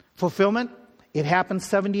 Fulfillment, it happened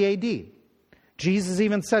 70 AD. Jesus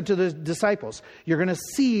even said to the disciples, you're going to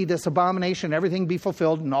see this abomination, everything be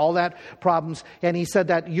fulfilled and all that problems. And he said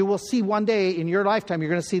that you will see one day in your lifetime, you're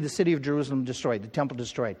going to see the city of Jerusalem destroyed, the temple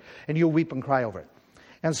destroyed, and you'll weep and cry over it.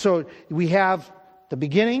 And so we have the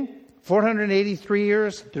beginning, 483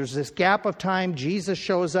 years, there's this gap of time. Jesus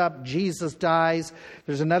shows up, Jesus dies.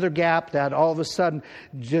 There's another gap that all of a sudden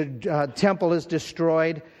temple is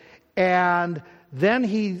destroyed. And then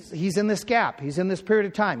he's in this gap. He's in this period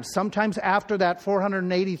of time. Sometimes after that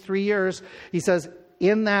 483 years, he says,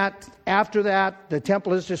 after that, the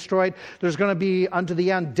temple is destroyed. There's going to be unto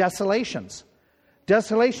the end desolations.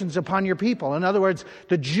 Desolations upon your people. In other words,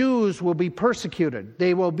 the Jews will be persecuted.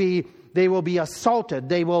 They will be assaulted.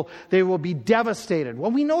 They will be devastated.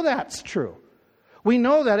 Well, we know that's true. We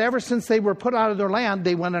know that ever since they were put out of their land,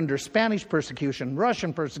 they went under Spanish persecution,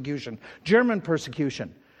 Russian persecution, German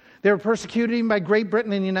persecution. They were persecuted even by Great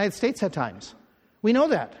Britain and the United States at times. We know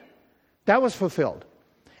that. That was fulfilled.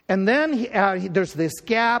 And then there's this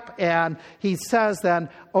gap, and he says then,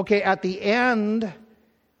 okay, at the end,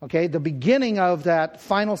 okay, the beginning of that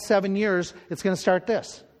final 7 years, it's going to start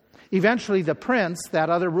this. Eventually the prince,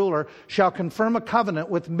 that other ruler, shall confirm a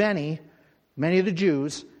covenant with many of the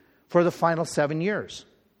Jews for the final 7 years.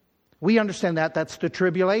 We understand that. That's the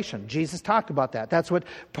tribulation. Jesus talked about that. That's what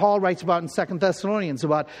Paul writes about in 2 Thessalonians,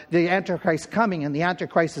 about the Antichrist coming, and the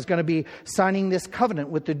Antichrist is going to be signing this covenant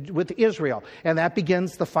with Israel. And that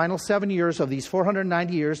begins the final 7 years of these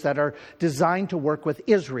 490 years that are designed to work with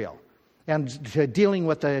Israel and to dealing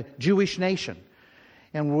with the Jewish nation.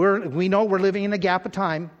 And we know we're living in a gap of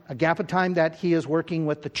time that he is working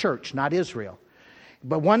with the church, not Israel.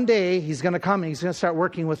 But one day he's going to come and he's going to start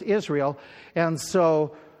working with Israel. And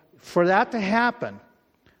so for that to happen,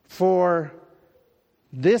 for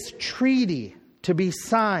this treaty to be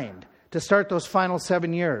signed, to start those final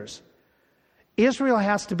 7 years, Israel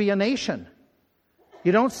has to be a nation.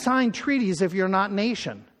 You don't sign treaties if you're not a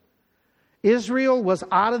nation. Israel was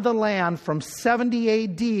out of the land from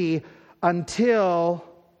 70 AD until,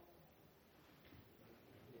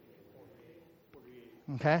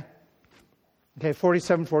 okay,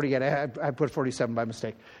 47, 48. I put 47 by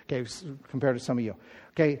mistake, okay, compared to some of you.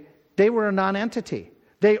 Okay, they were a non-entity.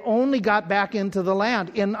 They only got back into the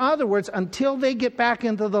land. In other words, until they get back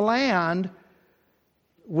into the land,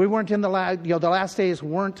 We weren't in the last days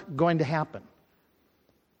weren't going to happen.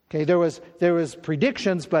 Okay, there was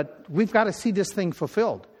predictions, but we've got to see this thing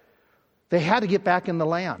fulfilled. They had to get back in the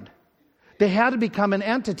land. They had to become an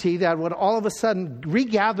entity that would all of a sudden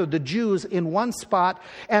regather the Jews in one spot.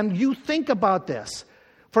 And you think about this.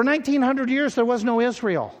 For 1900 years, there was no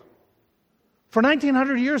Israel. For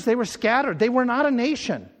 1900 years, they were scattered. They were not a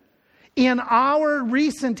nation. In our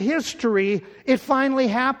recent history, it finally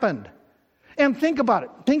happened. And think about it.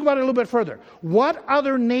 Think about it a little bit further. What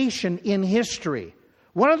other nation in history,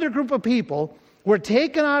 what other group of people were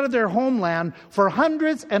taken out of their homeland for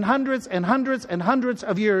hundreds and hundreds and hundreds and hundreds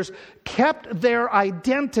of years, kept their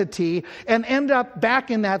identity, and end up back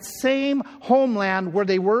in that same homeland where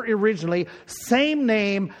they were originally, same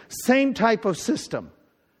name, same type of system?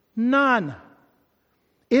 None.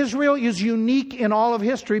 Israel is unique in all of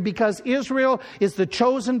history because Israel is the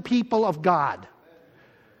chosen people of God.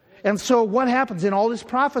 And so what happens in all this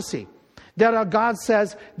prophecy? That God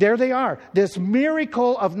says, there they are. This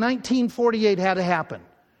miracle of 1948 had to happen.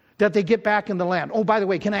 That they get back in the land. Oh, by the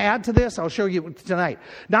way, can I add to this? I'll show you tonight.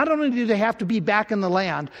 Not only do they have to be back in the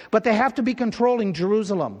land, but they have to be controlling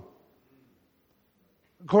Jerusalem.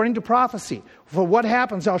 According to prophecy. For what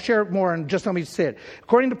happens, I'll share it more and just let me say it.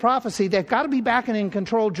 According to prophecy, they've got to be back and in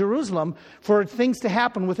control of Jerusalem for things to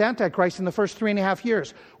happen with Antichrist in the first 3.5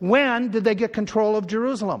 years. When did they get control of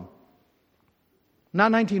Jerusalem?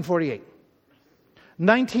 Not 1948.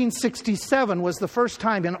 1967 was the first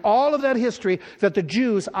time in all of that history that the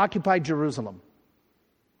Jews occupied Jerusalem.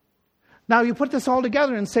 Now you put this all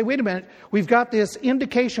together and say, wait a minute, we've got this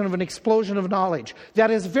indication of an explosion of knowledge that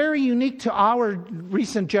is very unique to our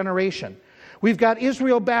recent generation. We've got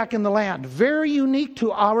Israel back in the land, very unique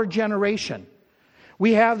to our generation.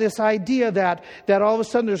 We have this idea that all of a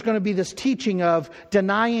sudden there's going to be this teaching of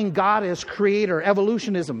denying God as creator,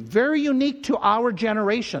 evolutionism, very unique to our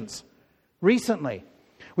generations recently.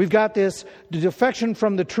 We've got this defection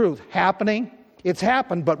from the truth happening. It's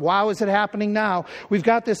happened, but wow, is it happening now? We've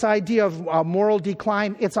got this idea of moral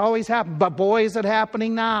decline. It's always happened, but boy, is it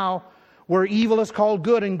happening now, where evil is called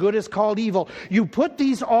good and good is called evil. You put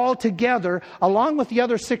these all together, along with the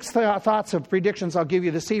other 6 thoughts of predictions I'll give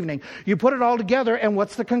you this evening. You put it all together, and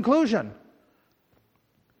what's the conclusion?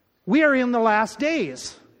 We are in the last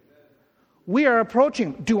days. We are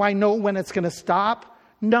approaching. Do I know when it's going to stop?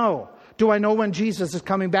 No. Do I know when Jesus is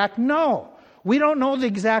coming back? No. We don't know the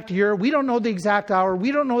exact year. We don't know the exact hour.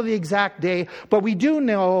 We don't know the exact day. But we do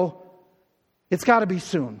know it's got to be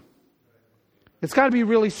soon. It's got to be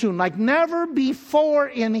really soon. Like never before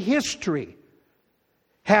in history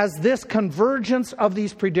has this convergence of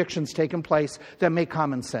these predictions taken place that make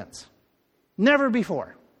common sense. Never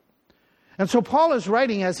before. And so Paul is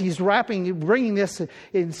writing as he's bringing this,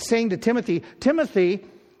 saying to Timothy,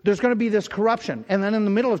 there's going to be this corruption. And then in the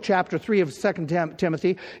middle of chapter 3 of 2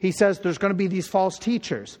 Timothy, he says there's going to be these false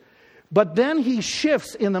teachers. But then he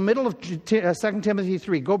shifts in the middle of 2 Timothy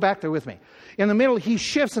 3. Go back there with me. In the middle, he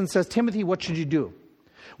shifts and says, Timothy, what should you do?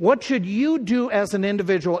 What should you do as an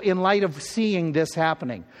individual in light of seeing this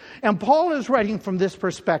happening? And Paul is writing from this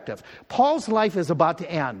perspective. Paul's life is about to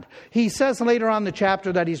end. He says later on in the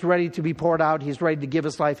chapter that he's ready to be poured out. He's ready to give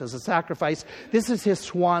his life as a sacrifice. This is his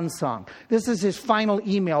swan song. This is his final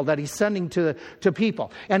email that he's sending to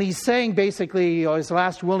people. And he's saying basically, his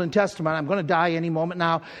last will and testament, I'm going to die any moment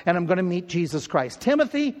now, and I'm going to meet Jesus Christ.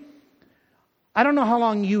 Timothy, I don't know how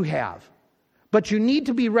long you have, but you need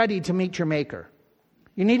to be ready to meet your Maker.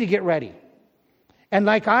 You need to get ready. And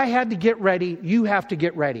like I had to get ready, you have to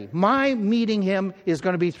get ready. My meeting him is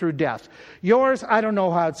going to be through death. Yours, I don't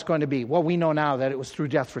know how it's going to be. Well, we know now that it was through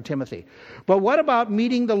death for Timothy. But what about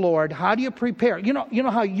meeting the Lord? How do you prepare? You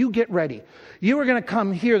know how you get ready. You were going to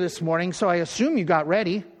come here this morning, so I assume you got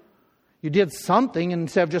ready. You did something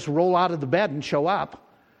instead of just roll out of the bed and show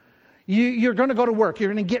up. You're going to go to work.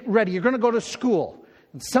 You're going to get ready. You're going to go to school.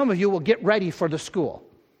 And some of you will get ready for the school.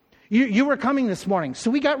 You were coming this morning, so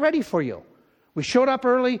we got ready for you. We showed up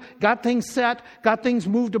early, got things set, got things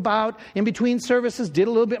moved about, in between services, did a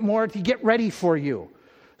little bit more to get ready for you.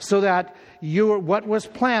 So that what was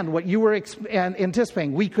planned, what you were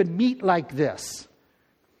anticipating, we could meet like this.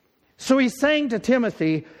 So he's saying to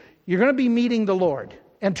Timothy, you're going to be meeting the Lord.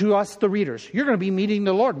 And to us, the readers, you're going to be meeting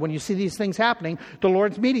the Lord. When you see these things happening, the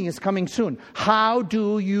Lord's meeting is coming soon. How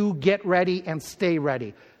do you get ready and stay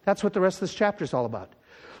ready? That's what the rest of this chapter is all about.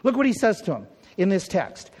 Look what he says to him in this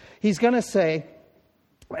text. He's going to say,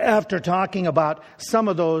 after talking about some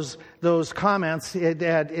of those comments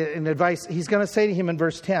and advice, he's going to say to him in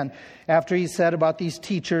verse 10, after he said about these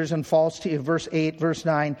teachers and false teachers, verse 8, verse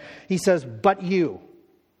 9, he says, but you.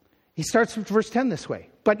 He starts with verse 10 this way.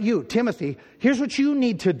 But you, Timothy, here's what you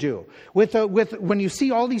need to do. When you see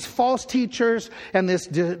all these false teachers and this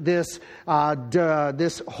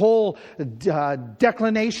whole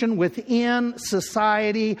declination within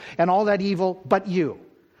society and all that evil, but you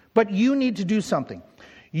need to do something.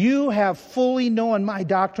 You have fully known my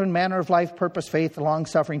doctrine, manner of life, purpose, faith,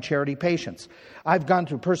 long-suffering, charity, patience. I've gone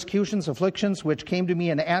through persecutions, afflictions, which came to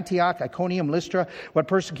me in Antioch, Iconium, Lystra, what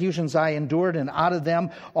persecutions I endured, and out of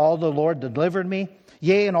them all the Lord delivered me.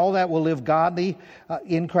 Yea, and all that will live godly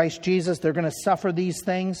in Christ Jesus. They're going to suffer these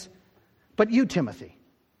things. But you, Timothy,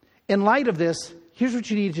 in light of this, here's what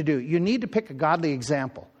you need to do. You need to pick a godly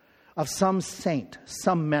example of some saint,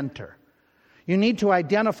 some mentor. You need to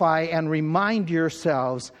identify and remind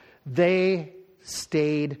yourselves they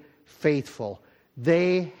stayed faithful.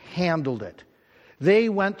 They handled it. They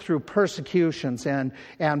went through persecutions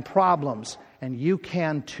and problems, and you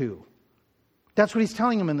can too. That's what he's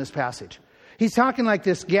telling them in this passage. He's talking like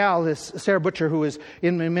this gal, this Sarah Butcher, who is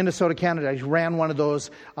in Minnesota, Canada. She ran one of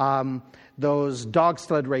those dog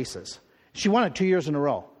sled races. She won it 2 years in a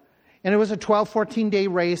row. And it was a 12, 14-day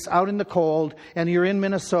race out in the cold, and you're in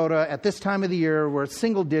Minnesota at this time of the year where it's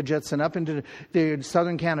single digits and up into the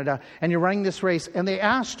southern Canada, and you're running this race. And they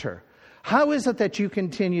asked her, how is it that you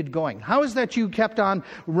continued going? How is it that you kept on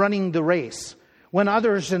running the race? When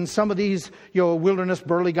others and some of these wilderness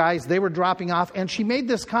burly guys, they were dropping off. And she made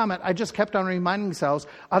this comment, I just kept on reminding themselves,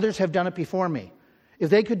 others have done it before me. If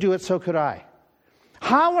they could do it, so could I.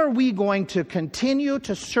 How are we going to continue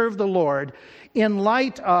to serve the Lord in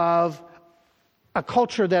light of a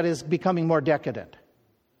culture that is becoming more decadent?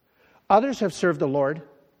 Others have served the Lord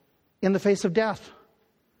in the face of death.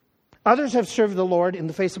 Others have served the Lord in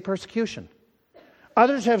the face of persecution.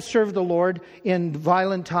 Others have served the Lord in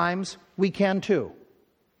violent times. We can too.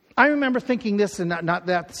 I remember thinking this, and not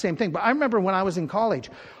that the same thing, but I remember when I was in college,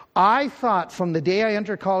 I thought from the day I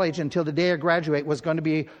entered college until the day I graduate was going to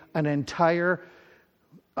be an entire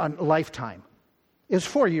lifetime. It was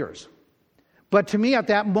 4 years. But to me at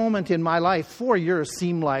that moment in my life, 4 years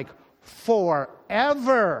seemed like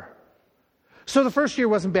forever. So the first year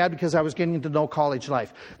wasn't bad because I was getting to know college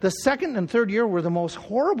life. The second and third year were the most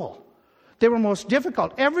horrible. They were most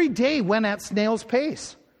difficult. Every day went at snail's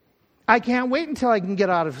pace. I can't wait until I can get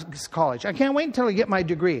out of college. I can't wait until I get my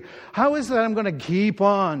degree. How is it that I'm going to keep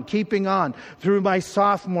on, keeping on through my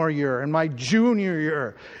sophomore year and my junior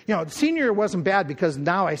year? Senior year wasn't bad because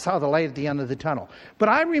now I saw the light at the end of the tunnel. But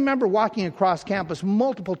I remember walking across campus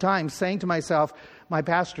multiple times saying to myself, my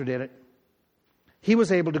pastor did it. He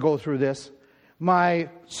was able to go through this. My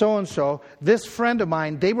so-and-so, this friend of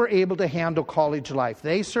mine, they were able to handle college life.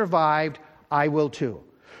 They survived. I will too.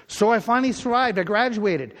 So I finally survived. I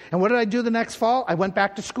graduated. And what did I do the next fall? I went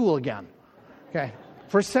back to school again. Okay,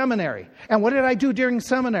 for seminary. And what did I do during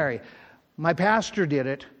seminary? My pastor did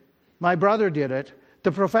it. My brother did it.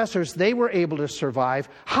 The professors, they were able to survive.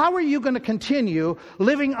 How are you going to continue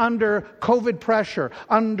living under COVID pressure,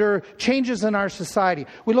 under changes in our society?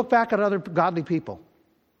 We look back at other godly people.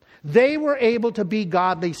 They were able to be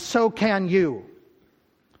godly, so can you.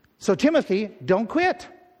 So Timothy, don't quit.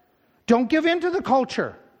 Don't give in to the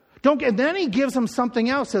culture. And then he gives them something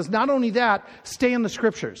else. Says, not only that, stay in the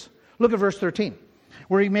scriptures. Look at verse 13,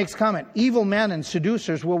 where he makes comment. Evil men and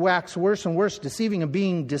seducers will wax worse and worse, deceiving and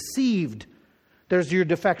being deceived. There's your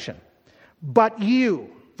defection. But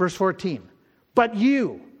you, verse 14, but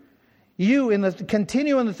you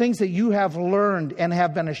continue in the things that you have learned and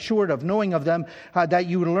have been assured of, knowing of them, that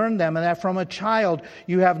you learned them, and that from a child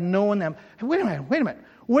you have known them. Wait a minute.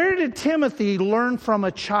 Where did Timothy learn from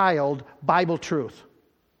a child Bible truth?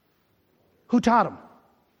 Who taught him?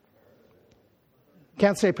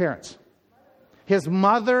 Can't say parents. His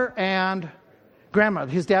mother and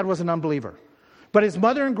grandmother. His dad was an unbeliever. But his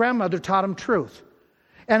mother and grandmother taught him truth.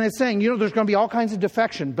 And it's saying, there's going to be all kinds of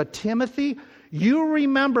defection. But Timothy, you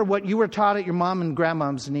remember what you were taught at your mom and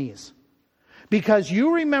grandmom's knees. Because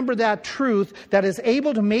you remember that truth that is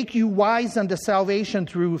able to make you wise unto salvation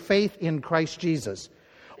through faith in Christ Jesus.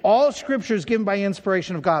 All Scripture is given by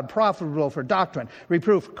inspiration of God, profitable for doctrine,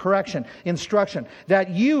 reproof, correction, instruction, that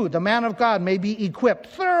you, the man of God, may be equipped,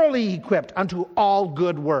 thoroughly equipped unto all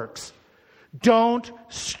good works. Don't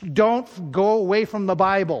go away from the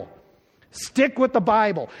Bible. Stick with the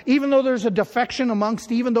Bible. Even though there's a defection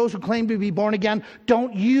amongst even those who claim to be born again,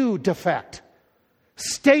 don't you defect.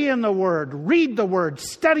 Stay in the Word, read the Word,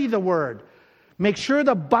 study the Word. Make sure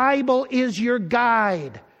the Bible is your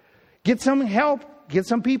guide. Get some help. Get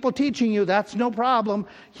some people teaching you. That's no problem.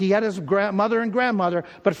 He had his mother and grandmother.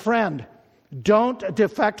 But friend, don't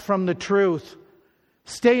defect from the truth.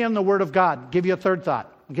 Stay in the Word of God. Give you a third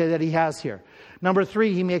thought, that he has here. Number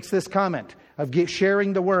 3, he makes this comment of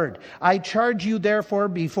sharing the word. I charge you, therefore,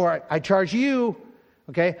 before I charge you.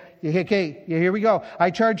 Okay, here we go. I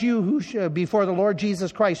charge you before the Lord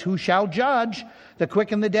Jesus Christ, who shall judge the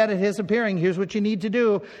quick and the dead at his appearing. Here's what you need to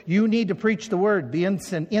do. You need to preach the word, be in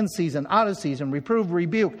season, out of season, reprove,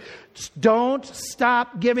 rebuke. Don't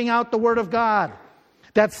stop giving out the word of God.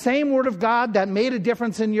 That same word of God that made a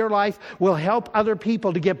difference in your life will help other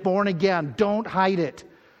people to get born again. Don't hide it.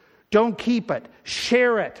 Don't keep it.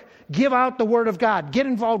 Share it. Give out the word of God. Get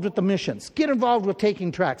involved with the missions. Get involved with taking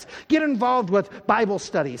tracts. Get involved with Bible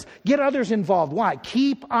studies. Get others involved. Why?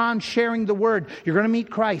 Keep on sharing the word. You're going to meet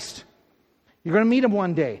Christ. You're going to meet him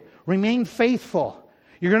one day. Remain faithful.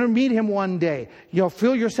 You're going to meet him one day. You'll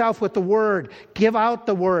fill yourself with the word. Give out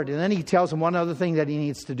the word. And then he tells him one other thing that he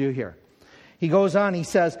needs to do here. He goes on, he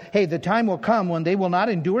says, hey, the time will come when they will not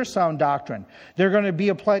endure sound doctrine. They're going to be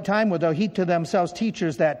a time where they'll heap to themselves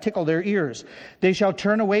teachers that tickle their ears. They shall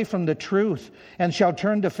turn away from the truth and shall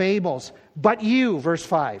turn to fables. But you, verse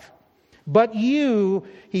 5, but you,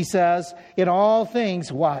 he says, in all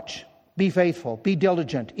things, watch, be faithful, be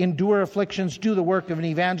diligent, endure afflictions, do the work of an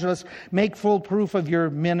evangelist, make full proof of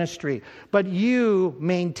your ministry. But you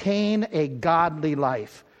maintain a godly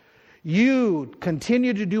life. You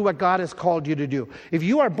continue to do what God has called you to do. If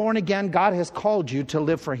you are born again, God has called you to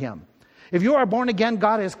live for him. If you are born again,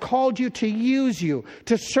 God has called you to use you,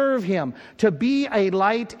 to serve him, to be a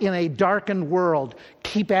light in a darkened world.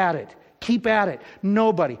 Keep at it. Keep at it.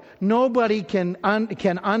 Nobody can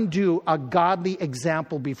undo a godly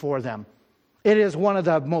example before them. It is one of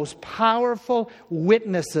the most powerful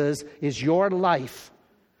witnesses is your life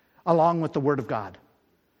along with the Word of God.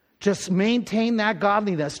 Just maintain that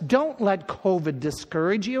godliness. Don't let COVID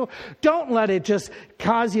discourage you. Don't let it just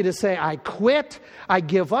cause you to say, I quit, I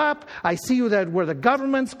give up, I see where the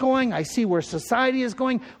government's going, I see where society is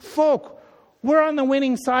going. Folk, we're on the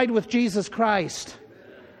winning side with Jesus Christ.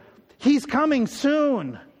 He's coming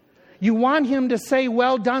soon. You want him to say,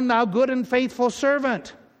 well done, thou good and faithful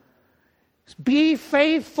servant. Be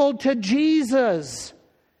faithful to Jesus.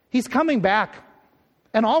 He's coming back.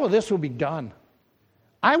 And all of this will be done.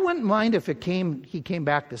 I wouldn't mind if he came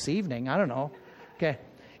back this evening. I don't know. Okay.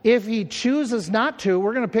 If he chooses not to,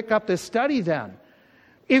 we're going to pick up this study then.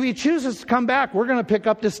 If he chooses to come back, we're going to pick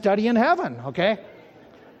up this study in heaven. Okay.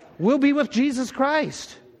 We'll be with Jesus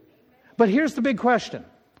Christ. But here's the big question.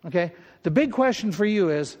 Okay. The big question for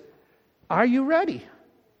you is, are you ready?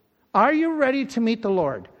 Are you ready to meet the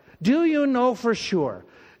Lord? Do you know for sure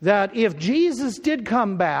that if Jesus did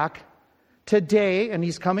come back today, and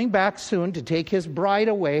he's coming back soon to take his bride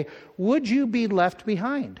away, would you be left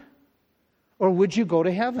behind? Or would you go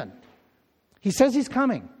to heaven? He says he's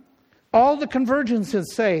coming. All the convergences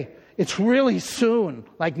say it's really soon,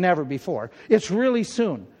 like never before. It's really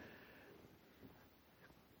soon.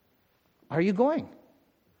 Are you going?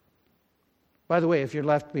 By the way, if you're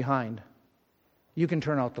left behind, you can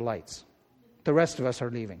turn out the lights. The rest of us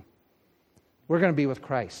are leaving. We're going to be with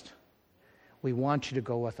Christ. We want you to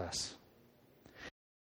go with us.